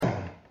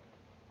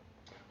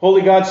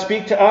Holy God,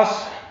 speak to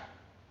us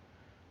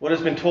what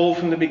has been told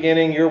from the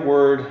beginning, your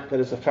word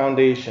that is the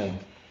foundation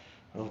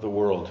of the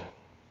world.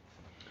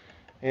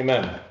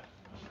 Amen.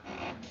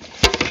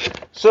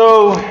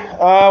 So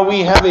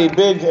we have a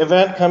big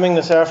event coming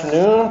this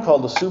afternoon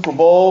called the Super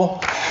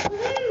Bowl.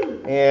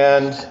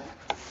 And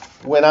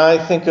when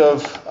I think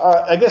of,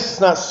 I guess it's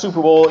not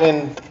Super Bowl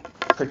in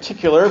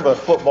particular, but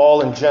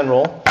football in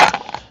general,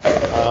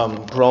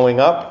 growing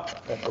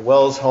up at the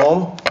Wells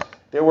home,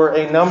 there were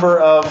a number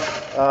of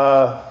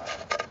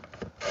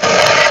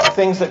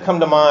things that come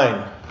to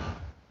mind.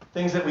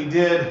 Things that we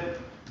did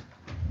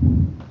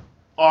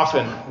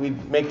often.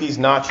 We'd make these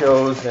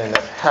nachos, and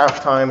at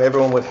halftime,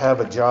 everyone would have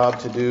a job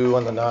to do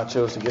on the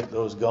nachos to get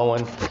those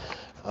going.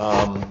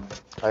 I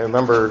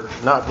remember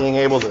not being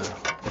able to,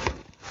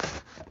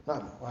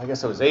 I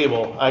guess I was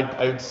able,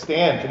 I'd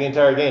stand for the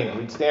entire game.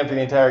 We'd stand for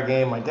the entire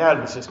game. My dad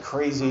was just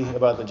crazy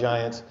about the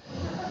Giants.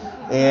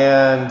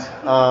 And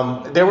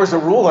there was a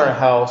rule in our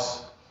house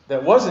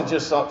that wasn't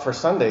just up for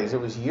Sundays, it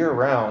was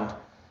year-round.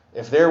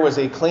 If there was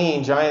a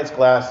clean Giants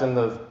glass in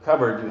the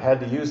cupboard, you had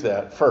to use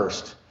that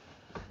first.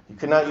 You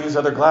could not use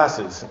other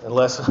glasses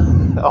unless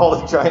all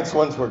the Giants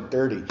ones were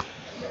dirty.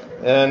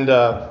 And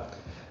but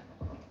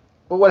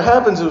what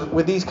happens is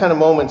with these kind of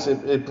moments,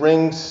 it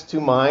brings to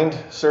mind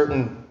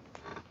certain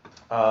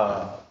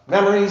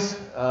memories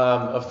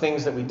of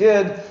things that we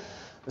did,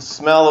 the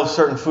smell of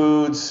certain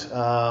foods,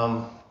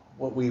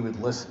 what we would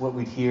listen, what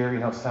we'd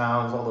hear,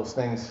 sounds, all those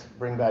things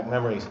bring back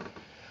memories.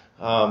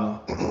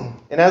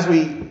 And as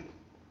we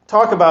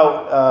talk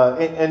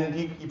about, and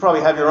you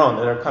probably have your own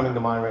that are coming to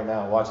mind right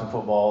now, watching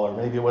football, or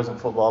maybe it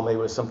wasn't football, maybe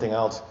it was something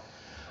else.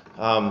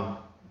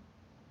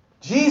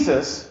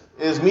 Jesus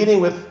is meeting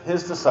with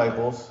his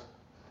disciples.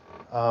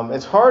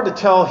 It's hard to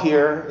tell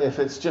here if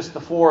it's just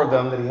the four of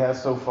them that he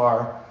has so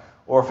far,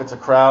 or if it's a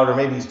crowd, or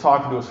maybe he's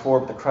talking to his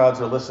four, but the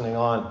crowds are listening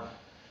on.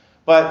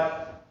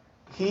 But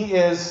he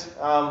is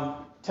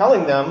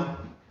telling them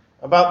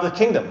about the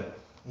kingdom.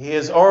 He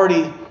has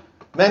already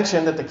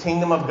mentioned that the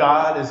kingdom of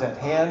God is at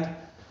hand.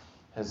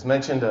 Has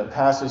mentioned a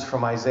passage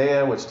from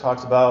Isaiah which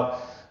talks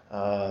about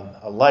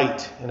a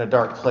light in a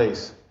dark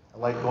place, a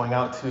light going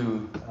out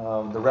to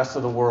the rest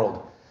of the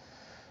world.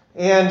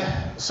 And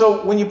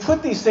so when you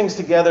put these things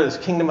together, this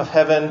kingdom of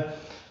heaven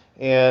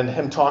and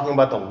him talking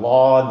about the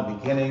law in the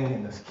beginning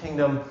in this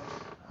kingdom,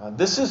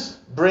 this is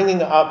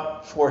bringing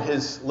up for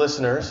his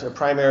listeners, a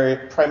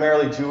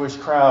primarily Jewish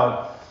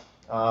crowd,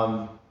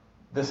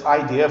 this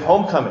idea of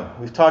homecoming.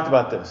 We've talked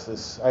about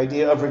this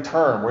idea of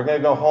return. We're going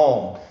to go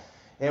home.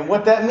 And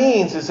what that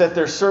means is that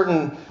there's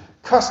certain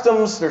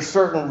customs, there's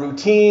certain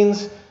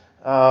routines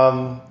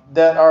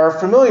that are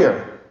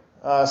familiar.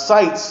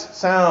 Sights,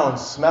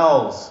 sounds,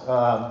 smells.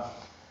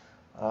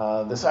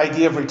 This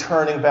idea of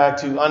returning back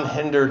to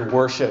unhindered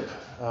worship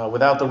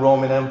without the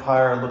Roman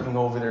Empire looking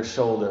over their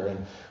shoulder.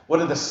 And what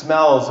are the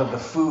smells of the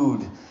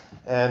food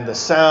and the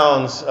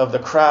sounds of the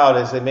crowd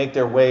as they make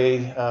their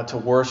way to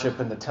worship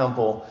in the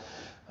temple?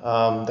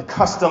 The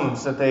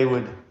customs that they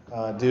would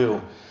do.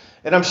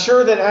 And I'm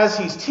sure that as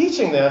he's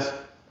teaching this,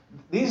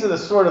 these are the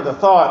sort of the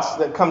thoughts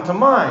that come to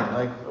mind.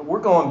 Like,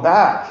 we're going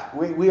back.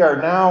 We are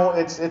now,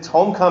 it's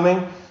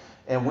homecoming,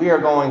 and we are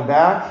going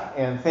back,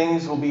 and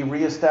things will be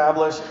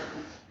reestablished.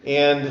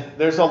 And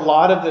there's a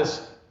lot of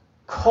this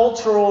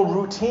cultural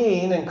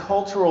routine and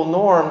cultural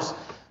norms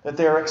that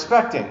they're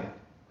expecting.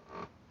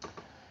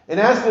 And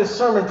as this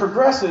sermon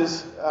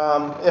progresses,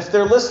 if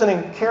they're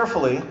listening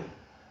carefully,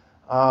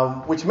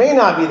 which may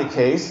not be the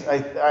case,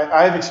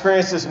 I've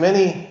experienced this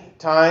many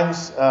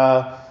times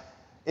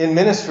in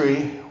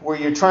ministry where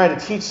you're trying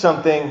to teach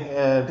something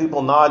and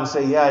people nod and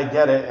say, yeah, I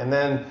get it. And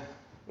then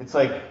it's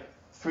like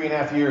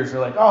 3.5 years, they're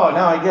like, oh,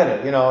 now I get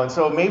it. And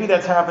so maybe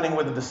that's happening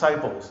with the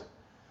disciples.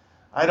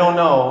 I don't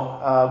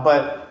know.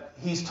 But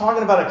he's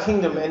talking about a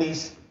kingdom and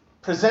he's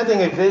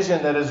presenting a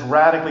vision that is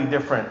radically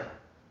different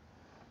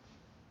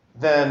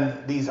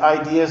than these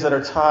ideas that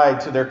are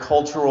tied to their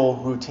cultural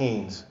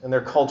routines and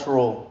their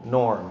cultural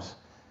norms.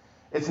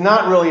 It's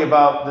not really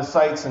about the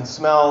sights and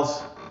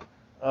smells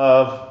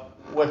of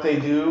what they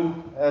do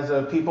as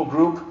a people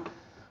group.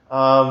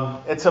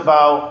 It's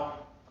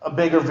about a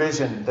bigger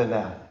vision than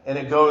that. And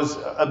it goes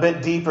a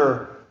bit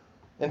deeper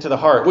into the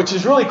heart, which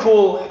is really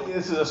cool.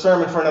 This is a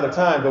sermon for another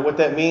time, but what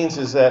that means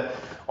is that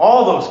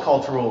all those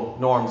cultural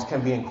norms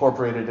can be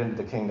incorporated into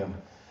the kingdom.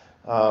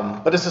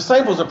 But his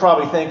disciples are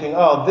probably thinking,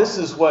 oh, this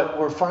is what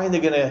we're finally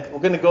we're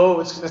going to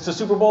go, it's a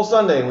Super Bowl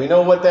Sunday, and we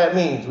know what that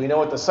means. We know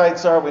what the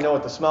sights are, we know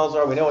what the smells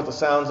are, we know what the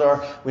sounds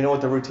are, we know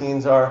what the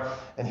routines are.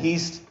 And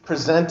he's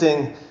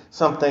presenting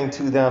something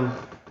to them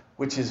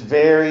which is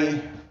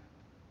very,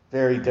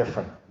 very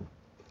different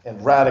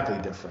and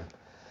radically different.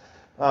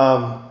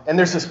 And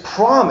there's this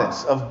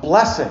promise of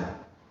blessing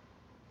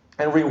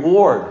and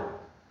reward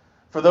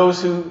for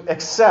those who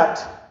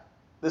accept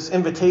this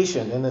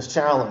invitation and this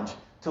challenge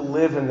to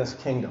live in this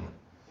kingdom.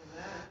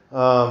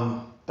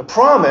 The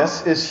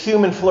promise is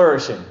human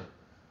flourishing,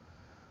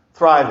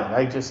 thriving.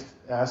 I just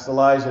asked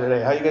Elijah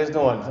today, how you guys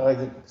doing? Like,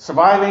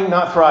 surviving,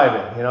 not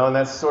thriving, and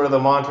that's sort of the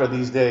mantra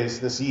these days,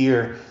 this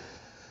year.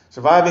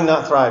 Surviving,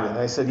 not thriving.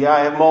 I said, yeah, I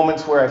have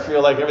moments where I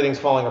feel like everything's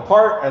falling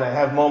apart, and I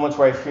have moments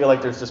where I feel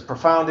like there's this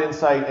profound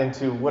insight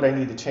into what I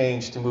need to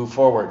change to move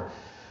forward.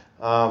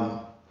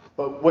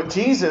 But what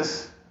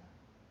Jesus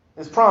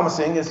is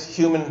promising is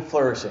human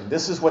flourishing.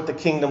 This is what the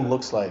kingdom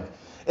looks like.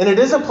 And it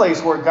is a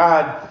place where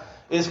God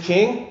is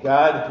king,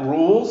 God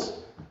rules,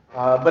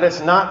 but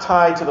it's not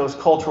tied to those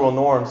cultural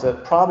norms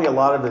that probably a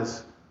lot of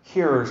his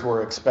hearers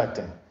were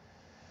expecting.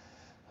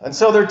 And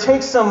so there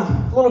takes a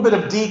little bit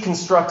of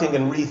deconstructing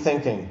and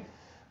rethinking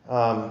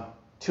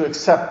to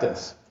accept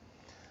this.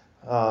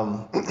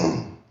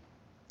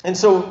 And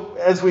so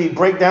as we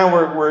break down,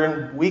 we're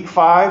in week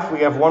 5. We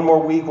have one more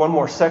week, one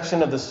more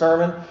section of the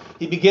sermon.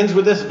 He begins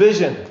with this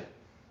vision,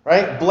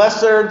 right?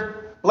 Blessed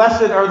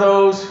are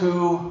those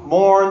who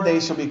mourn, they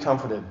shall be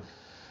comforted.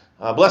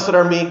 Blessed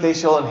are meek, they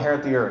shall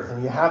inherit the earth.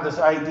 And you have this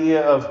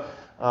idea of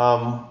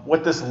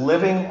what this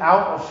living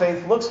out of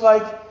faith looks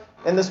like,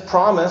 and this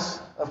promise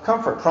of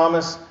comfort,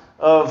 promise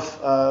of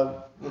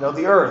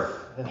the earth,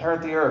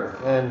 inherit the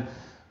earth. And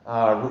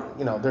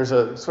there's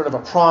a sort of a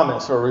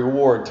promise or a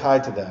reward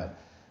tied to that.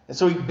 And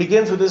so he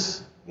begins with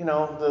this,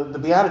 the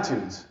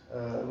Beatitudes,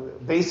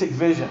 basic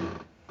vision.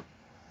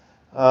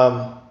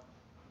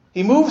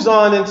 He moves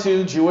on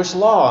into Jewish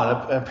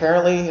law, and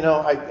apparently,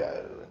 not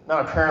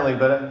apparently,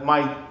 but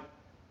my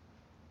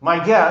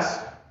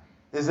guess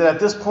is that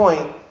at this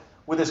point,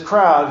 with this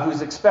crowd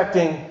who's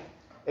expecting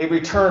a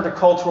return to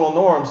cultural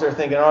norms, they're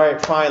thinking, all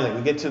right, finally,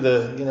 we get to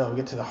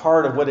the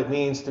heart of what it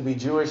means to be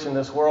Jewish in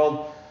this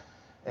world,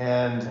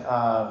 and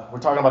we're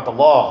talking about the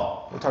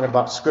law, we're talking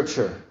about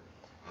Scripture.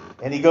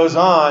 And he goes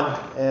on,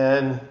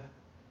 and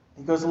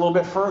he goes a little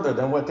bit further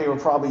than what they were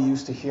probably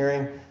used to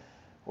hearing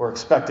or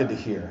expected to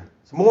hear.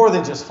 It's more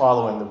than just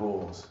following the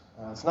rules.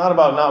 It's not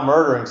about not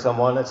murdering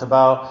someone, it's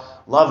about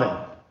loving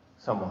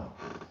someone.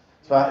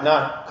 It's about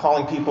not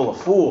calling people a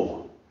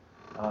fool.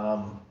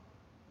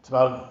 It's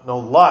about no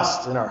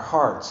lust in our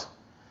hearts.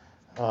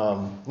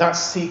 Not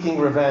seeking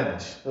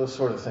revenge, those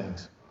sort of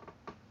things.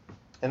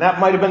 And that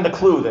might have been the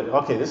clue that,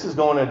 okay, this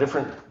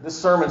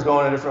sermon's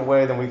going a different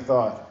way than we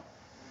thought.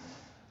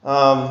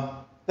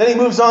 Then he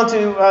moves on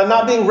to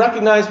not being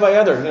recognized by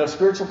others.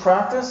 Spiritual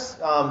practice,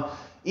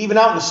 even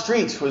out in the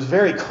streets, was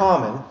very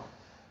common.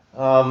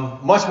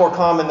 Much more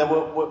common than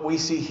what we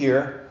see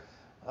here.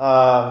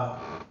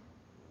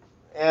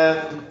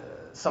 And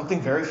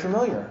something very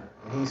familiar.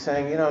 He's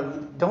saying,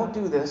 don't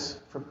do this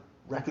for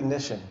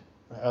recognition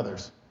by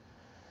others.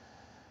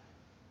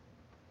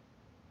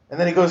 And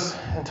then he goes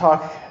and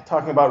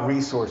talking about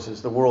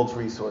resources, the world's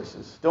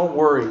resources. Don't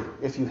worry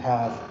if you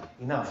have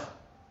enough.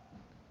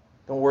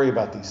 Don't worry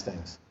about these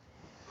things.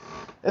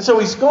 And so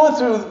he's going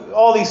through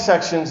all these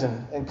sections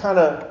and kind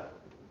of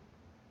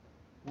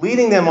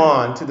leading them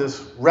on to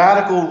this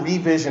radical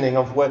revisioning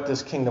of what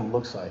this kingdom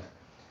looks like.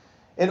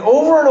 And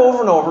over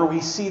and over, we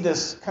see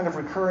this kind of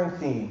recurring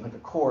theme, like a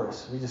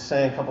chorus. We just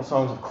sang a couple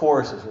songs of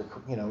choruses.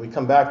 We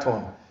come back to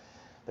them.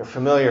 They're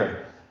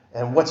familiar.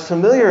 And what's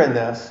familiar in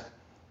this,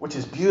 which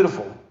is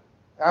beautiful,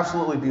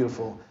 absolutely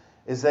beautiful,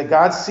 is that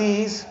God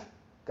sees,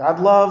 God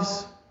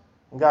loves,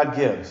 and God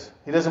gives.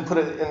 He doesn't put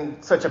it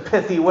in such a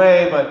pithy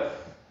way, but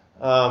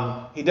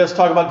he does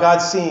talk about God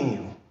seeing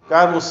you.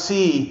 God will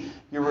see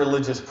your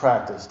religious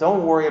practice.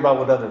 Don't worry about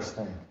what others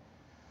think.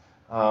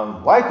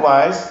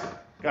 Likewise,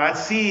 God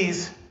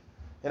sees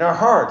in our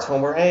hearts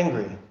when we're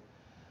angry.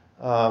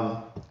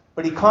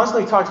 But he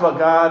constantly talks about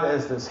God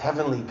as this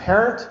heavenly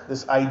parent,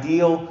 this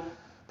ideal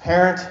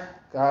parent.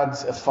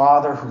 God's a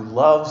father who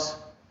loves.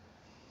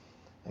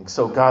 And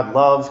so God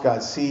loves,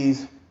 God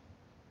sees,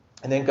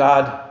 and then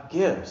God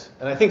gives.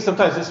 And I think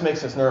sometimes this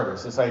makes us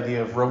nervous, this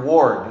idea of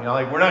reward.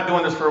 We're not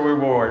doing this for a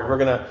reward. We're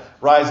going to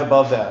rise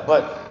above that.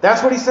 But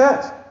that's what he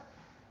says.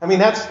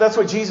 That's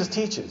what Jesus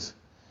teaches.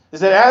 Is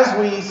that as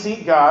we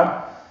seek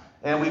God,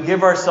 and we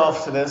give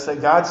ourselves to this,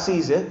 that God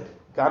sees it.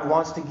 God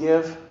wants to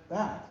give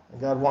back. And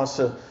God wants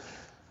to,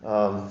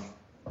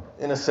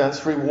 in a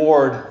sense,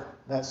 reward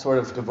that sort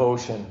of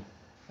devotion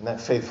and that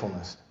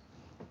faithfulness.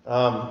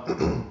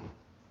 And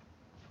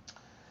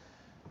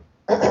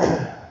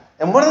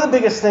one of the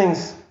biggest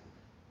things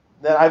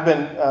that I've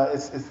been,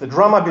 it's the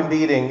drum I've been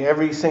beating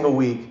every single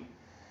week,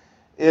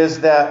 is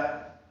that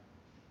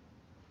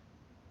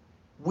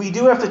we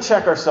do have to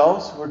check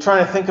ourselves. We're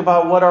trying to think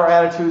about what our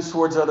attitudes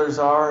towards others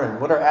are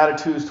and what our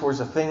attitudes towards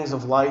the things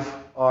of life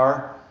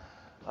are.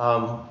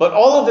 But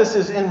all of this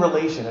is in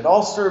relation. It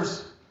all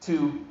serves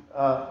to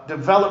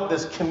develop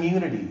this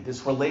community,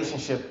 this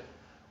relationship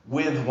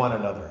with one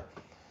another.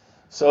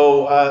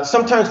 So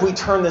sometimes we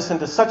turn this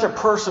into such a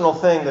personal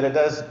thing that it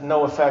does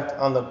no effect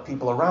on the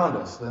people around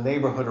us, the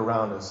neighborhood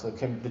around us,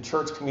 the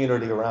church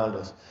community around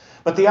us.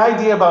 But the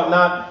idea about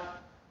not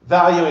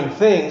valuing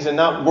things and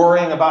not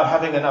worrying about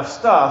having enough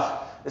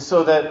stuff is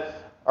so that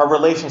our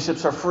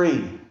relationships are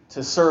free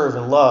to serve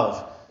and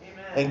love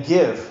and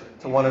give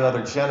to one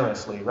another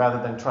generously rather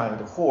than trying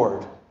to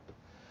hoard.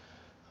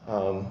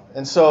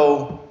 And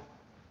so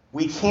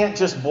we can't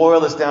just boil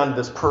this down to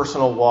this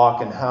personal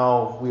walk and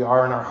how we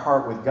are in our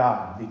heart with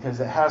God, because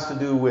it has to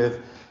do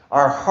with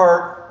our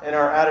heart and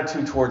our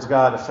attitude towards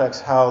God affects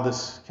how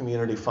this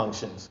community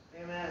functions.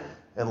 Amen.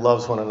 And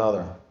loves one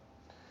another.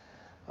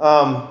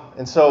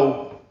 And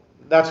so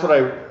that's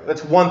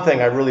one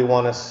thing I really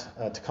want us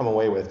to come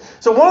away with.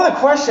 So one of the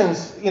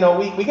questions,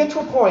 we get to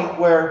a point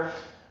where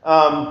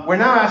we're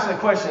now asking the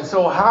question,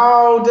 so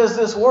how does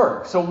this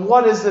work? So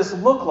what does this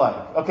look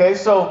like? Okay,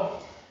 so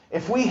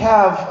if we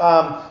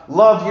have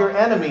love your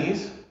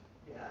enemies,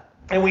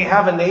 and we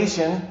have a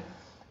nation,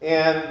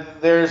 and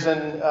there's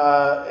an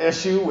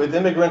issue with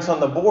immigrants on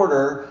the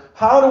border,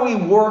 how do we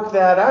work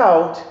that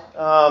out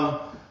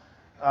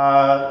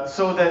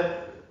so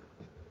that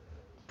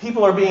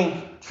people are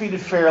being treated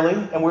fairly,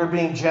 and we're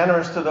being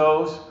generous to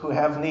those who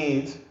have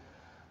needs,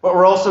 but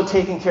we're also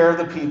taking care of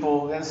the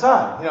people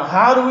inside?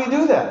 How do we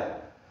do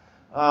that?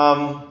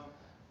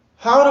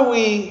 How do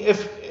we,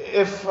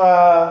 if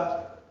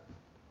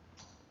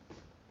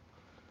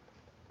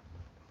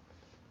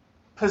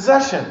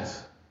possessions,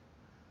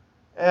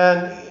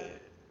 and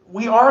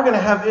we are going to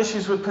have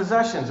issues with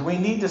possessions. We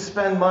need to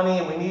spend money,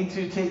 and we need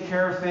to take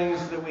care of things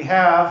that we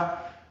have.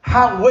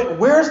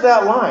 Where's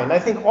that line? I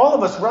think all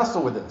of us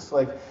wrestle with this.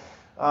 Like,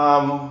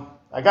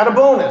 I got a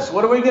bonus.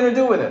 What are we going to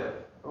do with it?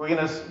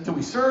 Do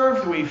we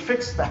serve? Do we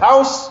fix the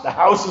house? The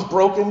house is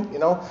broken.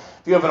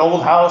 If you have an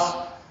old house,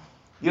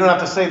 you don't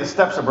have to say the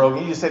steps are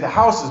broken. You just say the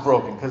house is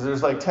broken, because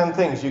there's like 10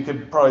 things you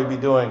could probably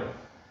be doing.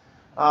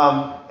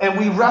 And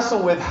we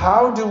wrestle with,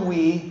 how do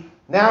we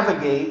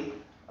navigate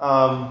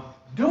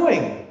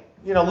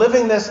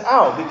living this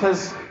out,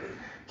 because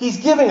he's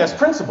giving us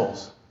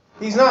principles.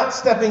 He's not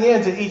stepping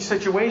into each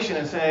situation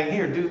and saying,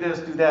 here, do this,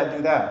 do that,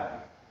 do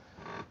that.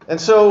 And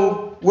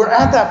so we're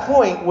at that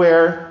point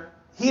where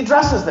he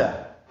addresses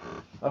that.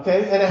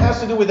 Okay? And it has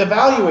to do with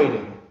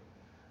evaluating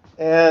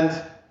and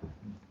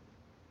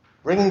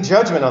bringing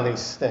judgment on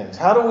these things.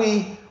 How do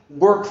we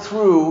work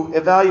through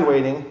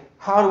evaluating?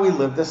 How do we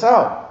live this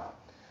out?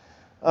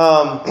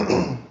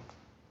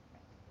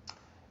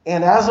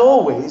 And as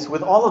always,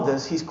 with all of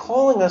this, he's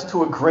calling us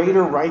to a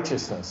greater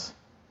righteousness.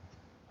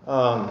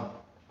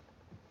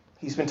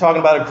 He's been talking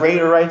about a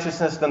greater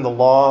righteousness than the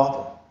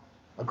law,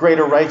 a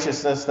greater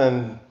righteousness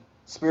than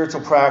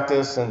spiritual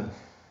practice and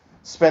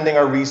spending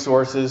our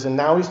resources. And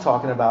now he's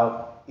talking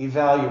about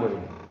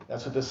evaluating.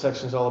 That's what this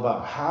section is all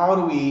about. How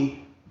do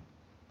we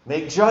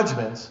make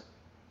judgments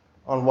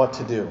on what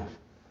to do?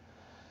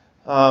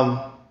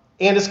 And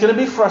it's going to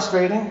be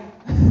frustrating.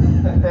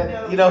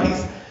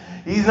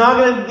 He's not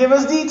going to give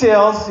us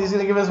details. He's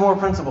going to give us more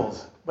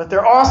principles. But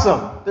they're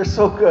awesome. They're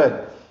so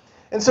good.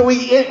 And so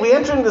we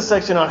enter into the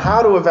section on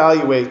how to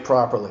evaluate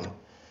properly.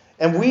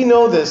 And we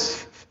know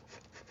this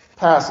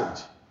passage.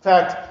 In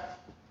fact,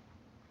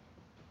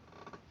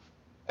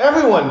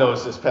 everyone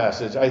knows this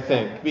passage, I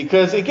think,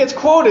 because it gets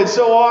quoted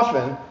so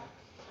often.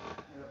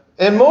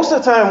 And most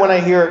of the time when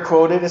I hear it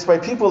quoted, it's by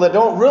people that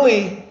don't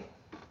really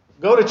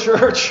go to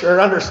church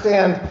or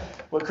understand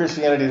what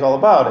Christianity is all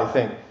about, I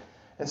think.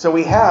 And so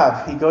he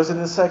goes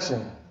into this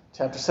section,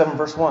 chapter 7,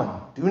 verse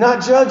 1. Do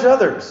not judge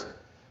others,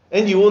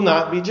 and you will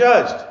not be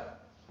judged.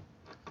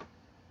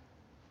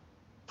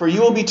 For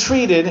you will be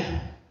treated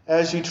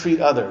as you treat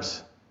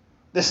others.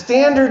 The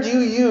standard you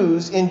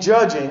use in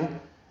judging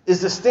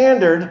is the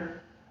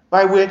standard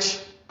by which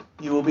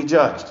you will be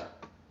judged.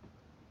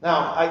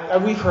 Now,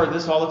 we've heard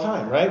this all the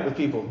time, right, with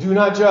people. Do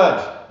not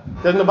judge.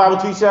 Doesn't the Bible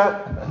teach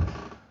that?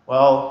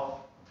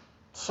 Well,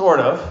 sort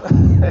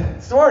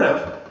of. Sort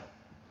of.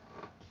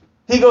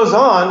 He goes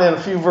on in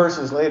a few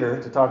verses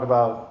later to talk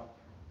about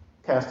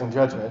casting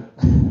judgment.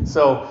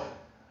 So,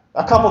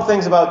 a couple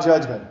things about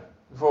judgment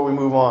before we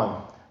move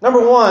on.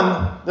 Number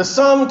one, the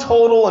sum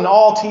total and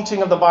all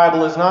teaching of the Bible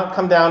does not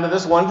come down to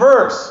this one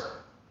verse.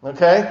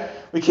 Okay?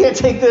 We can't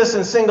take this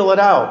and single it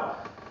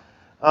out.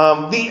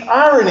 The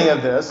irony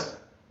of this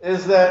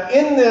is that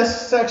in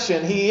this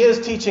section, he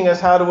is teaching us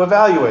how to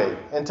evaluate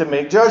and to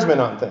make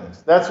judgment on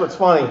things. That's what's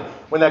funny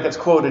when that gets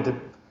quoted,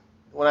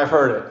 when I've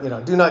heard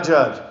it. Do not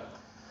judge.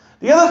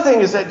 The other thing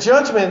is that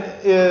judgment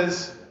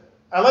is,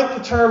 I like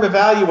the term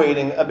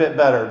evaluating a bit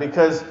better,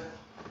 because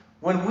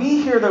when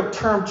we hear the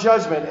term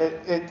judgment,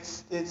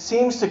 it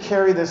seems to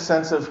carry this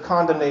sense of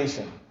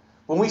condemnation.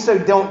 When we say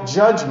don't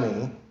judge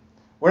me,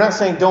 we're not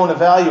saying don't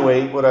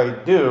evaluate what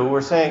I do,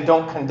 we're saying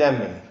don't condemn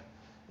me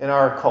in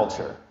our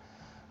culture.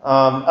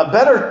 A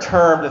better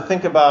term to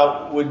think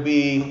about would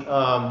be,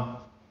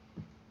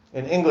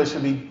 in English,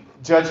 would be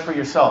judge for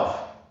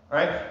yourself.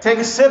 Right? Take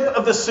a sip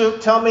of the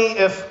soup, tell me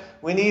if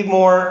we need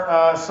more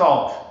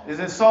salt. Is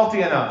it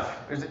salty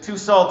enough? Is it too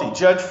salty?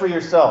 Judge for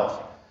yourself.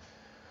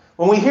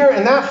 When we hear it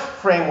in that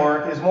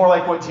framework, is more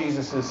like what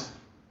Jesus is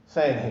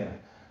saying here.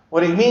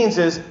 What he means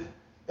is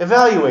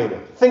evaluate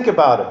it. Think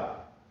about it.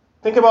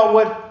 Think about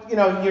what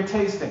you're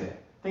tasting.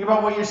 Think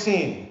about what you're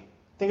seeing.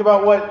 Think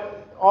about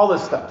all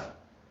this stuff.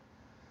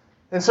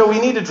 And so we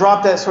need to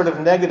drop that sort of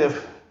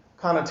negative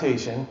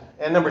connotation.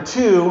 And number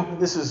two,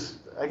 this is,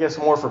 I guess,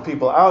 more for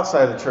people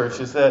outside the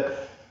church, is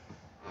that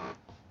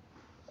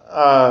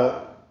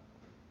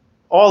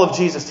all of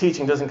Jesus'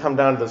 teaching doesn't come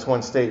down to this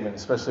one statement,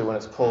 especially when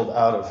it's pulled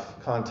out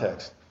of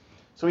context.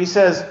 So he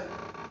says,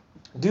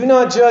 Do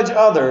not judge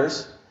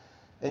others,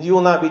 and you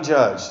will not be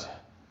judged.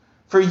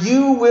 For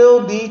you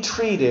will be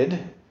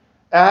treated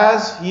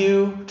as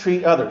you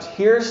treat others.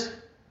 Here's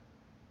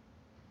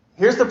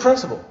the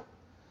principle.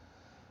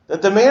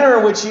 That the manner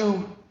in which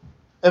you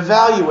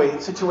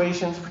evaluate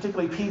situations,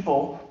 particularly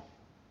people,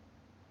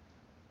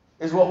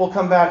 is what will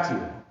come back to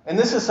you. And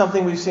this is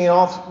something we've seen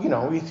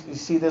we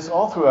see this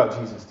all throughout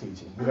Jesus'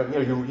 teaching.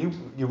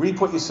 You reap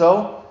what you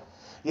sow.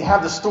 You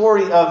have the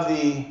story of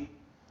the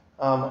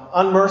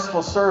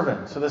unmerciful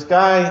servant. So this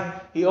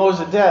guy, he owes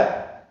a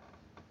debt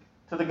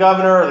to the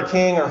governor or the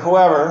king or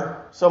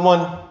whoever,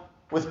 someone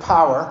with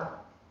power.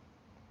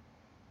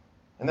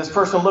 And this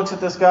person looks at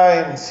this guy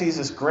and sees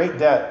this great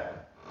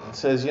debt and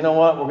says, you know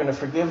what, we're going to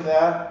forgive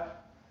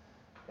that.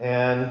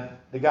 And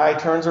the guy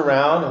turns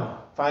around and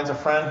finds a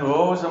friend who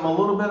owes him a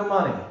little bit of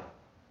money.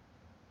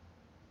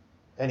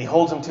 And he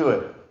holds him to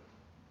it.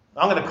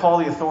 I'm going to call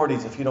the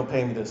authorities if you don't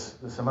pay me this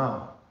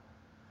amount.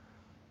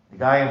 The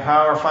guy in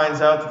power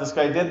finds out that this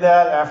guy did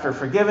that after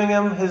forgiving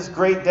him his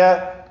great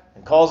debt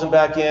and calls him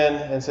back in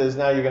and says,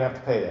 now you're going to have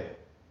to pay it.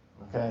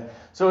 Okay?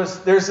 So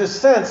there's this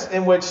sense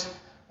in which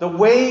the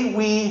way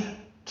we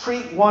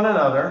treat one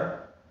another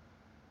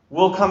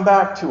will come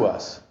back to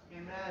us.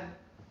 Amen.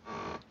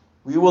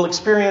 We will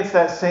experience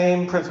that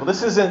same principle.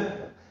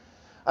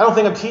 I don't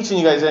think I'm teaching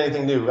you guys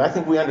anything new. I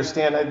think we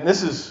understand. And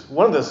this is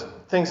one of the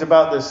things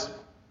about this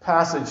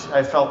passage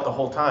I felt the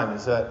whole time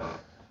is that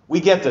we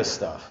get this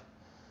stuff.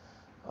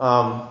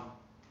 But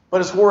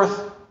it's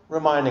worth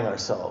reminding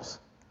ourselves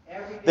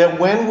that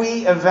when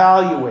we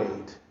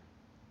evaluate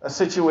a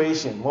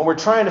situation, when we're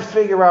trying to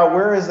figure out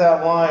where is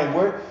that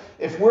line,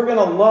 if we're going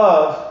to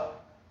love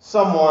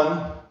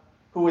someone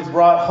who has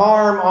brought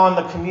harm on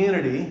the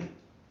community,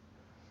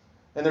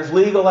 and there's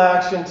legal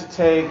action to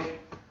take,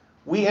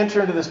 we enter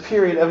into this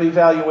period of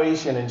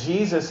evaluation. And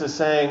Jesus is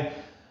saying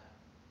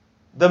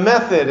the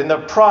method and the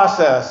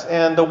process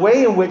and the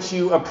way in which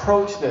you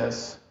approach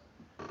this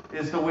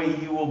is the way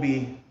you will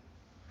be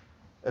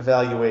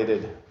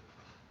evaluated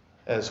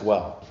as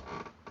well.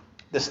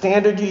 The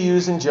standard you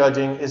use in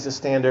judging is the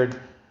standard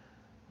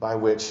by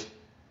which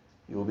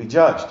you will be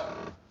judged.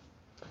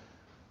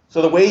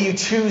 So the way you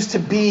choose to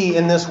be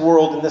in this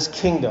world, in this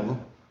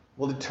kingdom,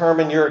 will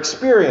determine your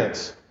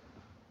experience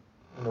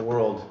in the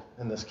world,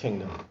 in this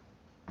kingdom.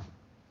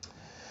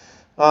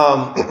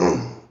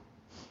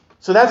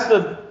 So that's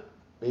the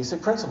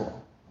basic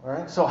principle. All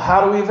right. So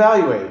how do we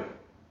evaluate?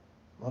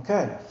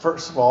 Okay.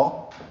 First of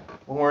all,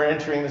 when we're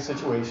entering the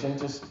situation,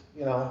 just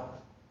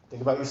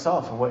think about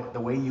yourself and the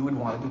way you would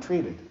want to be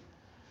treated.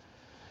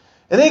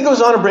 And then he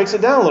goes on and breaks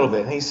it down a little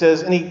bit. And he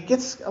says, and he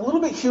gets a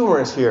little bit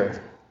humorous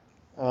here.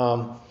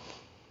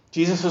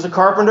 Jesus was a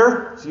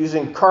carpenter. He's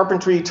using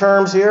carpentry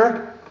terms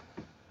here.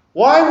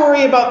 Why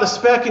worry about the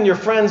speck in your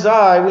friend's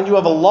eye when you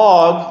have a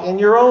log in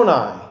your own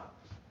eye?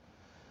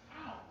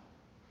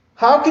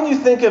 How can you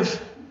think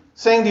of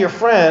saying to your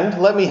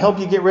friend, let me help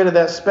you get rid of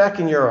that speck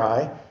in your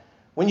eye,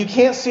 when you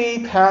can't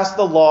see past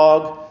the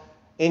log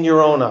in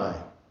your own eye?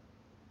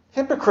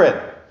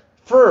 Hypocrite.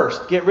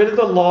 First, get rid of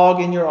the log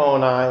in your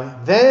own eye.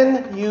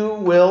 Then you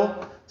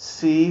will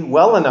see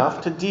well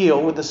enough to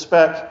deal with the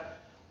speck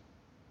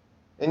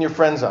in your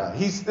friend's eye.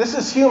 This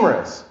is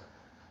humorous.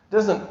 It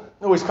doesn't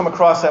always come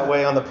across that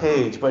way on the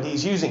page, but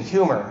he's using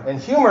humor. And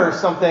humor is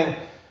something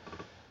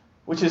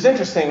which is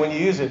interesting when you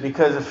use it,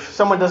 because if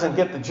someone doesn't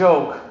get the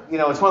joke,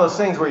 it's one of those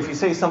things where if you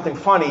say something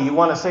funny, you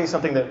want to say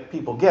something that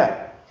people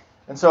get.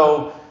 And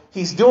so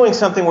he's doing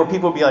something where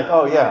people will be like,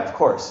 oh yeah, of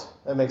course,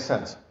 that makes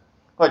sense.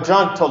 Well,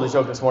 John told a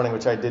joke this morning,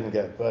 which I didn't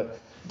get, but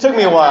it took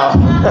me a while.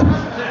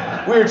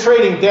 We were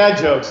trading dad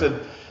jokes,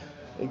 and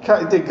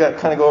it did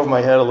kind of go over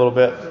my head a little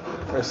bit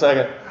for a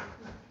second.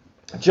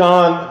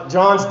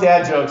 John's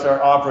dad jokes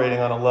are operating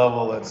on a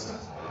level that's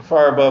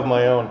far above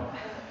my own.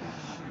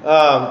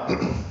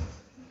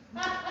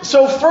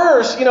 So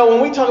first,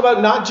 when we talk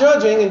about not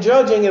judging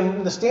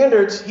and the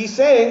standards, he's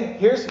saying,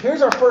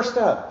 here's our first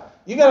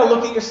step. You got to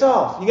look at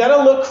yourself. You got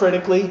to look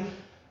critically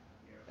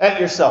at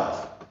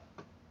yourself,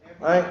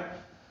 right?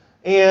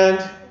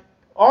 And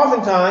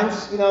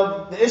oftentimes,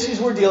 the issues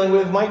we're dealing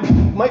with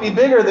might be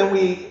bigger than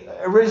we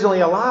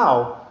originally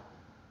allow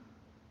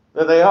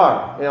that they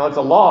are. It's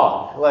a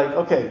log. Like,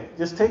 okay,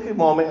 just take a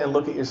moment and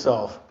look at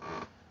yourself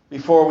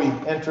before we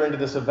enter into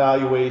this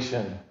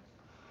evaluation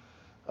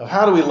of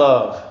how do we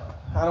love?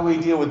 How do we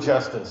deal with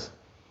justice?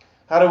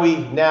 How do we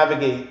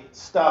navigate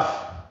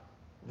stuff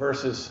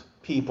versus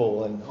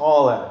people and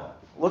all that?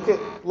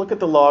 Look at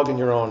the log in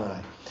your own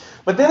eye.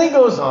 But then he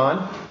goes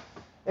on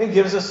and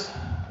gives us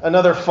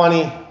another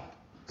funny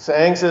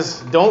saying.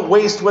 Says, don't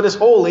waste what is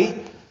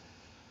holy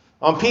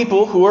on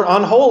people who are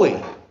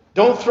unholy.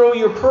 Don't throw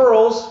your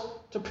pearls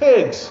to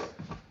pigs.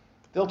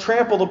 They'll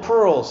trample the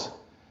pearls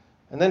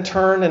and then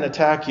turn and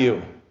attack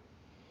you.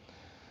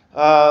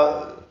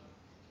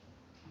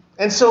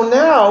 And so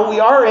now we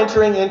are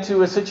entering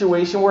into a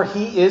situation where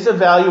he is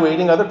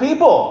evaluating other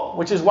people,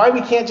 which is why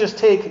we can't just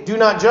take do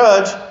not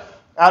judge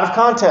out of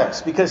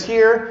context, because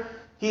here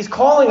he's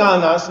calling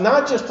on us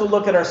not just to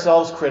look at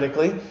ourselves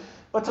critically,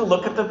 but to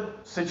look at the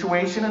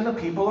situation and the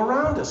people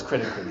around us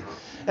critically.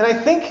 And I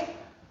think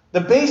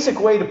the basic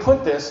way to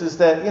put this is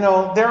that,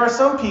 there are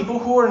some people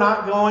who are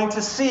not going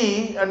to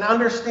see and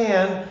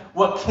understand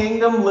what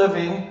kingdom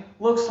living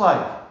looks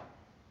like.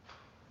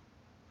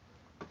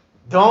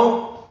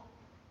 Don't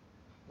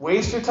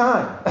waste your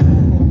time.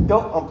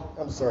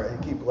 I'm sorry, I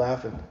keep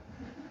laughing.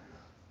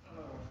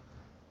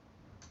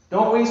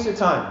 Don't waste your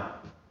time.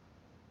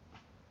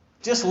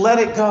 Just let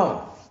it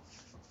go.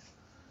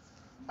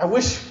 I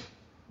wish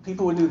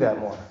people would do that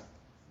more.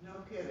 No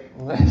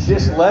kidding.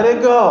 Just let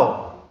it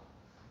go.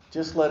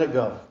 Just let it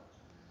go.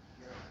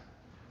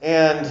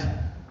 And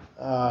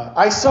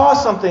I saw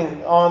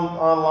something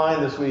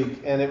online this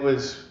week, and it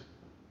was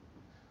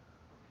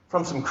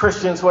from some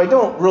Christians who I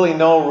don't really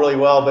know really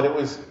well, but it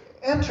was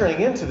entering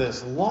into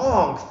this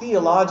long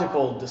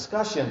theological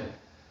discussion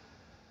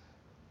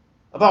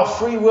about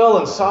free will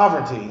and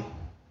sovereignty.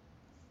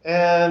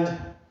 And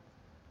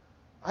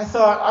I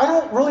thought, I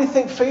don't really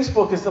think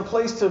Facebook is the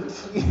place to...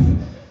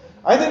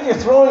 I think you're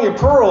throwing your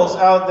pearls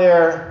out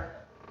there.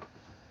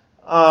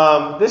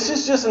 This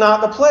is just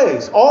not the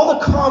place. All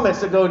the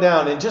comments that go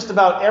down in just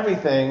about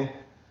everything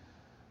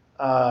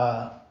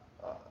are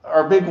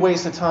a big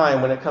waste of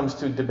time when it comes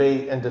to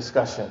debate and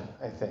discussion,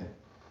 I think.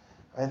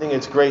 I think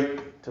it's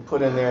great to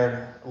put in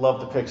there,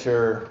 love the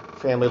picture,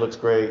 family looks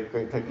great,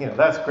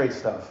 that's great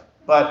stuff.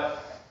 But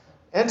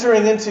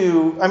entering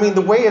into,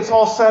 the way it's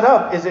all set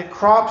up is it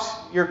crops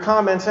your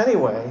comments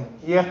anyway.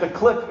 You have to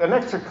click an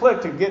extra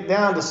click to get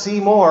down to see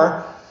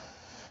more.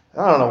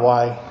 I don't know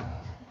why.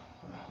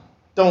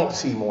 Don't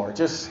see more.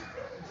 Just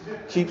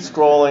keep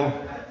scrolling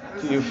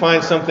till you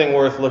find something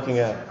worth looking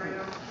at.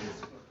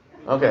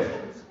 Okay.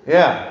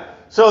 Yeah.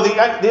 So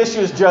the issue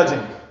is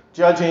judging.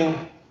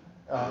 Judging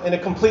in a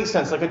complete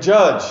sense, like a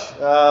judge,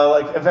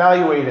 like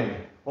evaluating.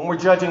 When we're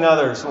judging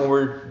others, when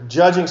we're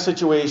judging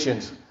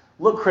situations,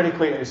 look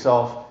critically at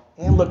yourself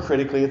and look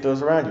critically at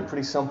those around you.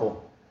 Pretty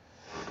simple.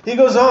 He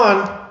goes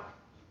on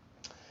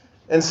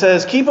and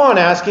says, keep on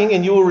asking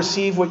and you will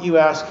receive what you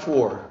ask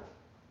for.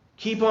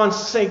 Keep on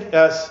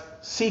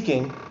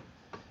seeking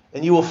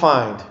and you will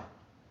find.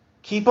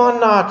 Keep on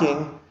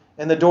knocking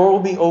and the door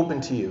will be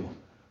open to you.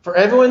 For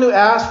everyone who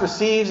asks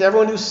receives,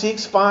 everyone who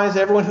seeks finds,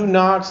 everyone who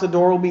knocks, the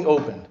door will be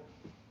opened.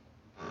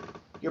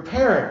 Your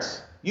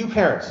parents, you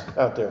parents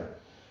out there,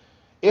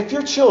 if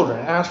your children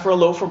ask for a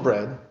loaf of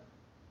bread,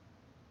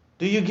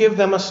 do you give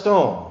them a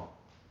stone?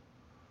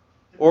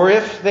 Or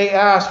if they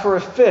ask for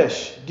a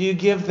fish, do you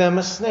give them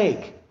a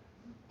snake?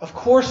 Of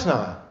course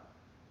not.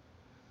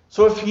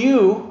 So if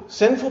you,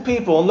 sinful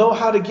people, know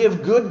how to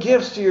give good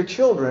gifts to your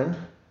children,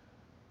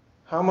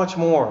 how much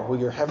more will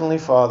your heavenly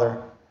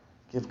Father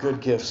give good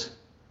gifts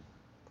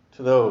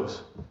to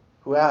those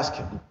who ask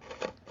him?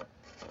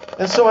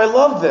 And so I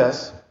love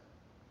this.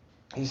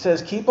 He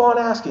says, keep on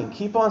asking,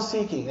 keep on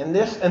seeking. And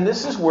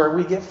this is where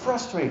we get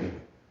frustrated.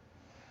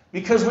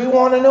 Because we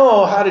want to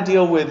know how to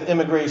deal with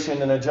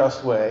immigration in a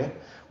just way.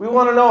 We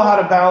want to know how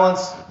to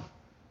balance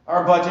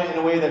our budget in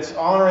a way that's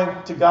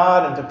honoring to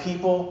God and to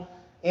people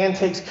and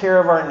takes care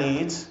of our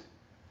needs.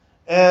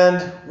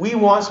 And we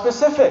want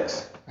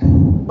specifics.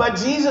 But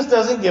Jesus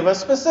doesn't give us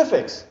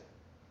specifics.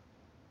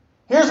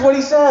 Here's what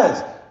he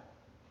says.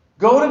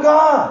 Go to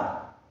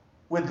God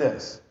with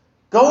this.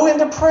 Go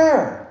into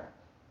prayer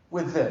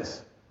with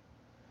this.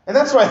 And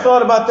that's what I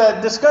thought about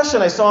that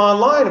discussion I saw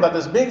online about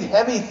this big,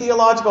 heavy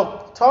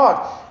theological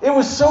talk. It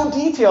was so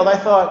detailed, I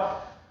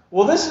thought,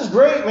 well, this is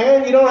great,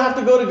 man. You don't have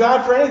to go to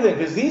God for anything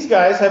because these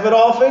guys have it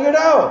all figured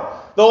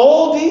out. The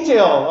whole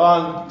detail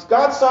on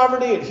God's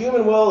sovereignty and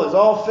human will is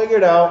all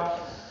figured out.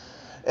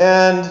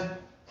 And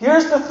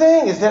here's the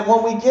thing, is that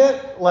when we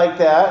get like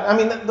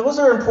that, those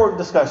are important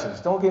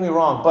discussions, don't get me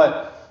wrong,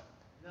 but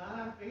not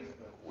on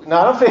Facebook.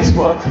 Not on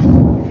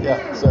Facebook.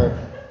 Yeah, sorry.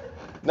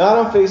 Not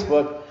on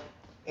Facebook.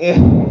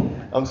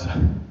 And I'm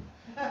sorry.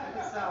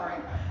 Sorry.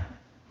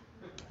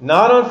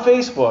 Not on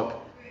Facebook.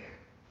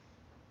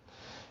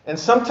 And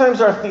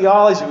sometimes our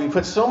theology, we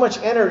put so much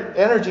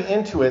energy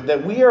into it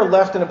that we are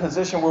left in a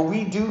position where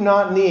we do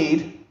not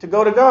need to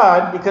go to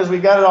God because we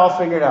got it all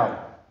figured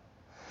out.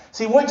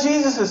 See, what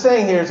Jesus is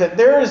saying here is that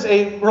there is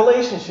a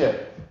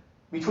relationship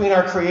between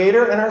our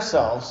Creator and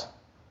ourselves,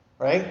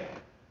 right?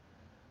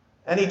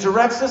 And he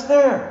directs us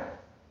there.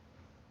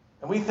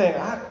 And we think,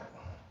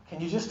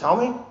 can you just tell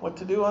me what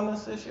to do on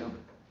this issue?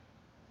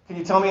 Can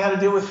you tell me how to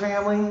deal with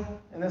family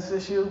in this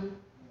issue?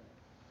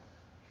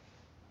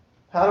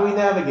 How do we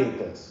navigate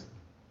this?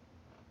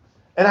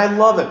 And I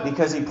love it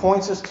because he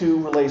points us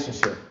to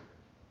relationship.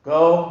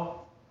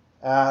 Go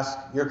ask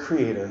your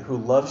Creator who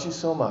loves you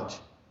so much,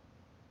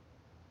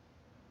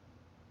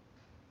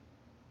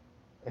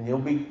 and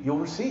you'll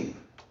receive.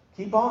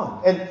 Keep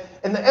on. And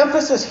the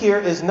emphasis here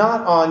is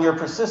not on your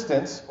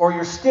persistence or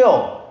your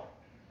skill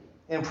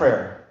in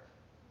prayer.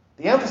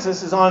 The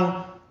emphasis is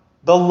on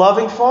the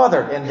loving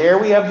Father. And there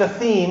we have the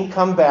theme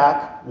come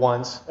back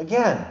once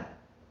again.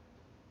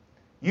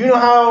 You know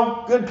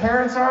how good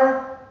parents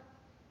are?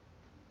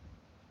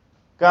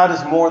 God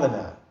is more than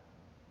that.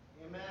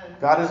 Amen.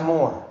 God is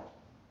more.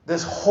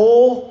 This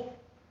whole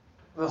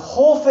The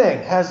whole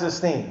thing has this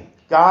theme.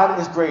 God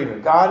is greater.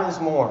 God is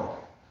more.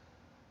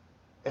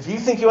 If you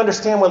think you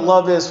understand what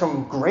love is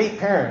from great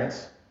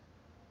parents,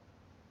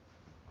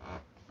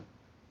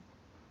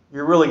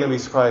 you're really going to be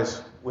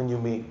surprised when you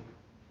meet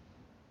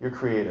your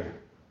Creator.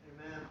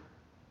 Amen.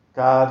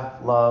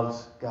 God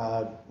loves,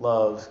 God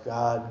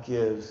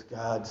gives,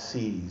 God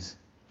sees.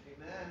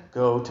 Amen.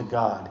 Go to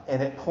God.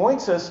 And it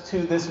points us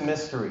to this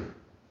mystery.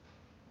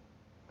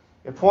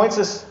 It points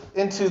us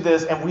into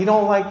this, and we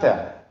don't like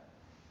that.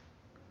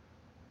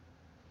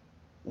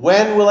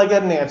 When will I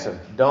get an answer?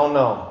 Don't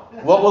know.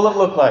 What will it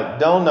look like?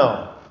 Don't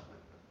know.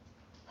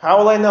 How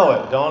will I know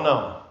it? Don't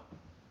know.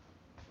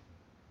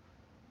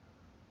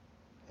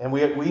 And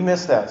we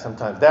miss that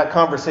sometimes. That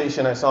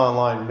conversation I saw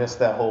online missed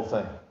that whole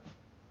thing.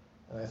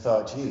 And I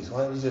thought, geez,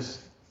 why don't you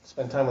just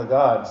spend time with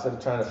God instead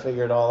of trying to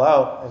figure it all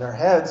out in our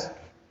heads?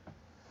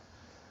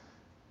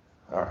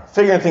 All right.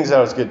 Figuring things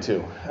out is good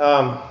too.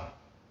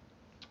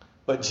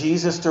 But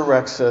Jesus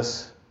directs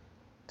us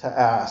to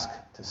ask,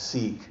 to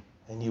seek,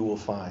 and you will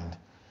find.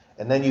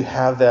 And then you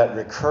have that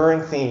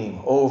recurring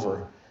theme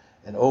over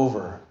and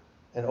over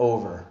and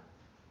over.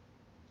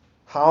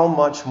 How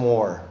much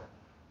more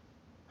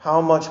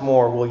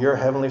will your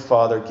Heavenly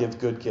Father give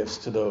good gifts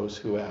to those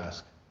who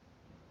ask?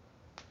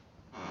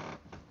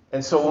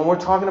 And so when we're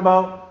talking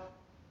about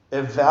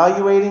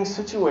evaluating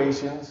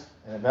situations,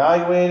 and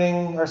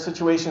evaluating our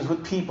situations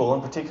with people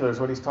in particular is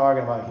what he's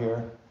talking about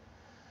here.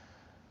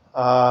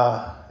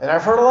 And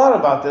I've heard a lot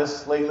about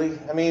this lately.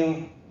 I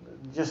mean,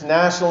 just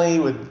nationally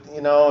with,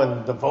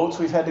 and the votes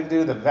we've had to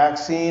do, the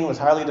vaccine was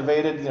highly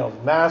debated,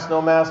 mask,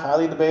 no mask,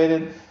 highly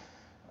debated.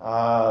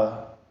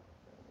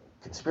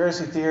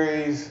 Conspiracy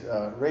theories,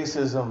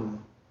 racism,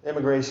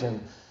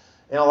 immigration,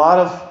 and a lot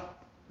of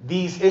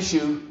these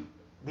issues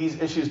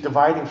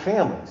dividing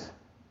families.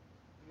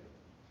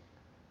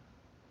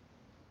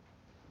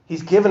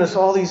 He's given us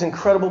all these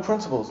incredible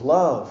principles.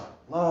 Love,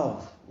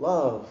 love,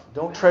 love.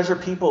 Don't treasure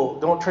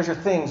people, don't treasure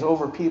things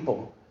over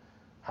people.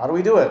 How do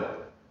we do it?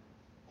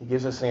 He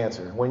gives us an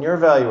answer. When you're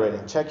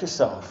evaluating, check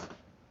yourself.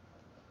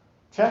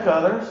 Check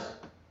others.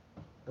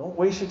 Don't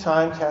waste your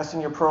time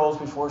casting your pearls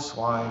before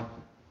swine.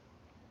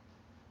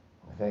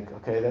 I think,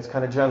 okay, that's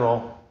kind of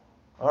general.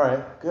 All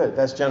right, good.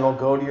 That's general.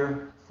 Go to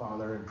your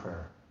Father in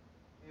prayer.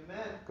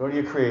 Amen. Go to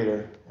your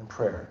Creator in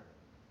prayer.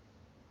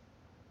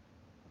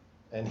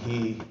 And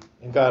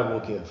God will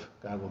give.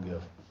 God will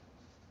give.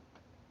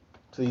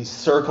 So these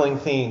circling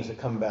themes that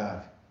come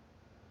back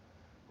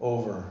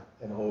over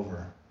and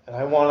over. And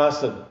I want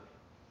us to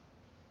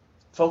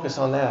focus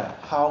on that,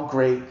 how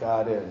great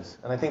God is.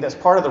 And I think that's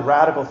part of the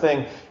radical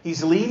thing.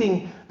 He's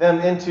leading them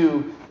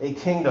into a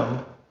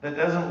kingdom that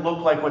doesn't look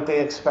like what they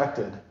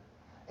expected.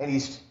 And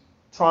he's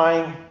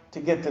trying to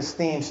get this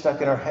theme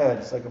stuck in our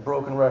heads like a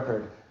broken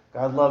record.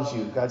 God loves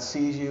you. God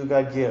sees you.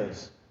 God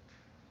gives.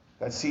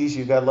 God sees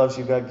you. God loves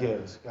you. God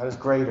gives. God is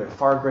greater,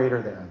 far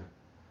greater than.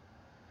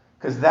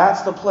 Because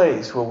that's the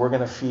place where we're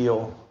going to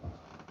feel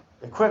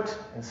equipped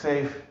and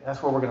safe.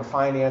 That's where we're going to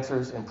find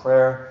answers in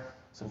prayer.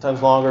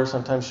 Sometimes longer,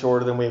 sometimes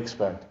shorter than we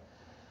expect.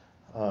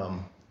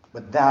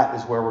 But that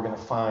is where we're going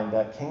to find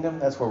that kingdom.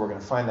 That's where we're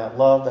going to find that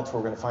love. That's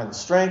where we're going to find the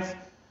strength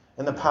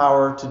and the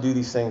power to do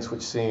these things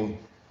which seem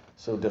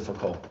so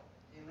difficult.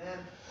 Amen.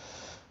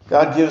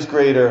 God gives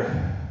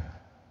greater.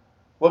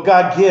 What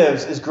God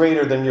gives is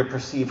greater than your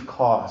perceived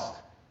cost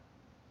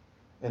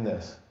in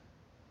this.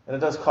 And it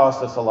does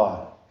cost us a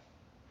lot.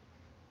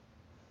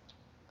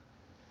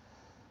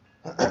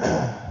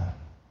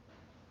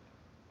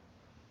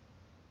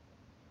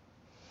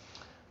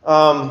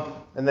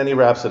 And then he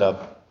wraps it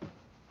up.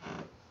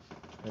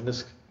 And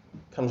this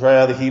comes right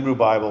out of the Hebrew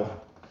Bible.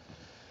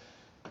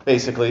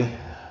 Basically,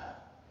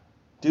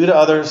 do to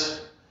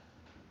others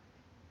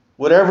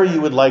whatever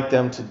you would like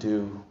them to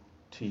do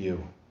to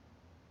you.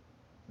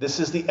 This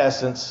is the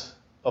essence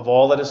of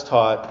all that is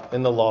taught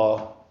in the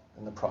law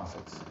and the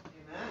prophets.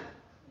 Amen.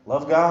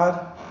 Love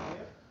God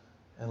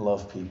and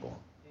love people.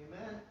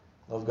 Amen.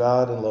 Love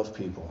God and love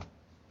people.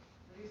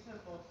 Pretty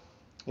simple.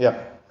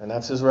 Yeah, and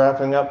that's his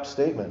wrapping up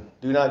statement.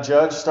 Do not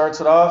judge starts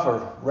it off,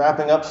 or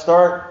wrapping up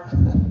start,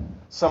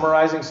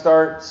 summarizing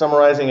start,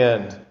 summarizing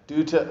end.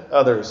 Do to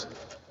others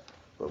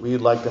what we'd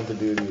like them to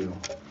do to you.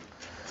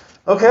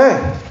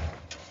 Okay,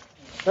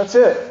 that's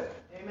it.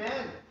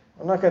 Amen.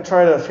 I'm not going to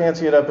try to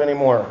fancy it up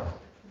anymore.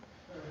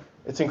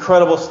 It's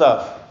incredible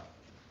stuff.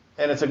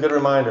 And it's a good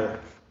reminder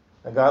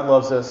that God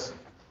loves us.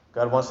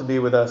 God wants to be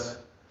with us.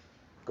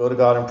 Go to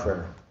God in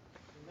prayer.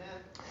 Amen.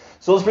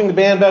 So let's bring the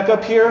band back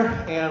up here.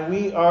 And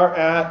we are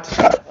at,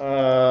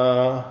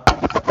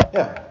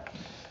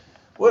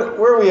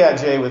 Where are we at,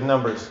 Jay, with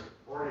numbers?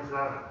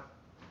 47.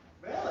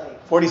 Really?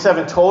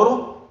 47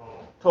 total?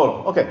 Total.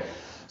 Okay.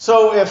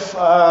 So if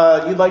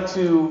you'd like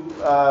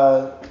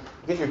to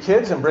get your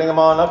kids and bring them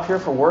on up here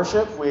for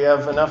worship, we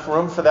have enough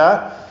room for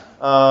that.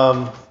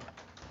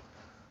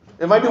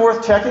 It might be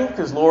worth checking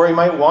because Lori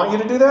might want you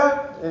to do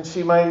that, and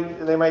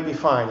they might be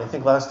fine. I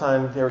think last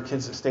time there were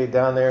kids that stayed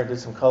down there and did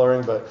some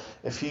coloring, but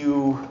if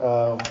you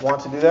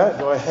want to do that,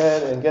 go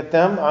ahead and get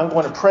them. I'm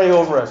going to pray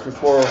over us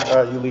before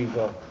you leave,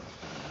 though.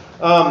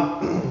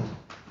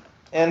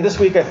 And this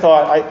week I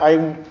thought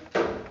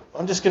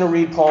I'm just going to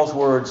read Paul's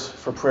words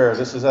for prayer.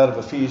 This is out of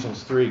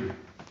Ephesians 3.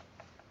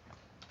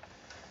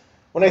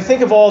 When I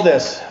think of all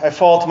this, I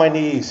fall to my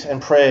knees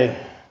and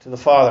pray to the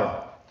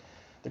Father,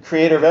 the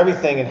creator of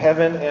everything in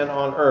heaven and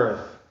on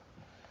earth.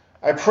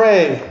 I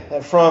pray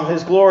that from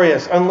his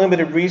glorious,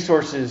 unlimited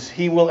resources,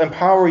 he will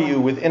empower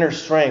you with inner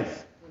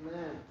strength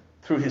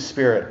through his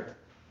Spirit.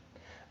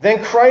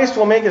 Then Christ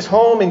will make his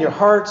home in your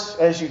hearts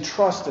as you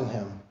trust in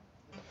him.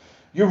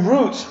 Your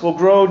roots will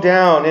grow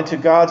down into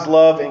God's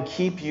love and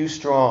keep you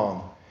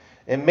strong.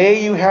 And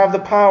may you have the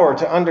power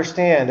to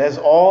understand, as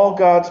all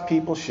God's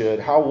people should,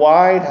 how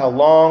wide, how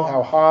long,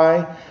 how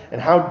high, and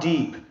how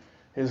deep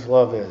his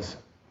love is.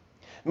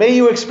 May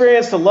you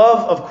experience the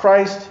love of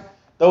Christ,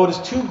 though it is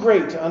too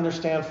great to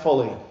understand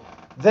fully.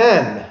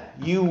 Then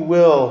you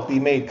will be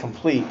made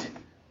complete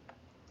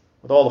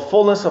with all the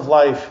fullness of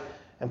life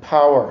and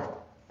power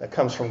that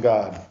comes from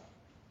God.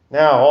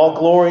 Now, all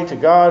glory to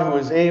God, who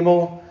is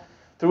able,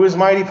 through his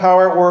mighty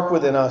power at work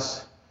within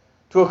us,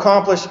 to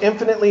accomplish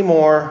infinitely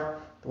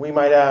more than we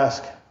might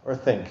ask or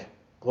think.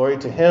 Glory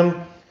to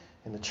him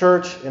in the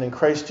church and in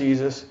Christ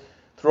Jesus,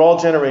 through all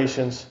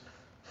generations,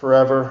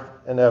 forever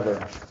and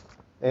ever.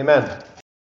 Amen.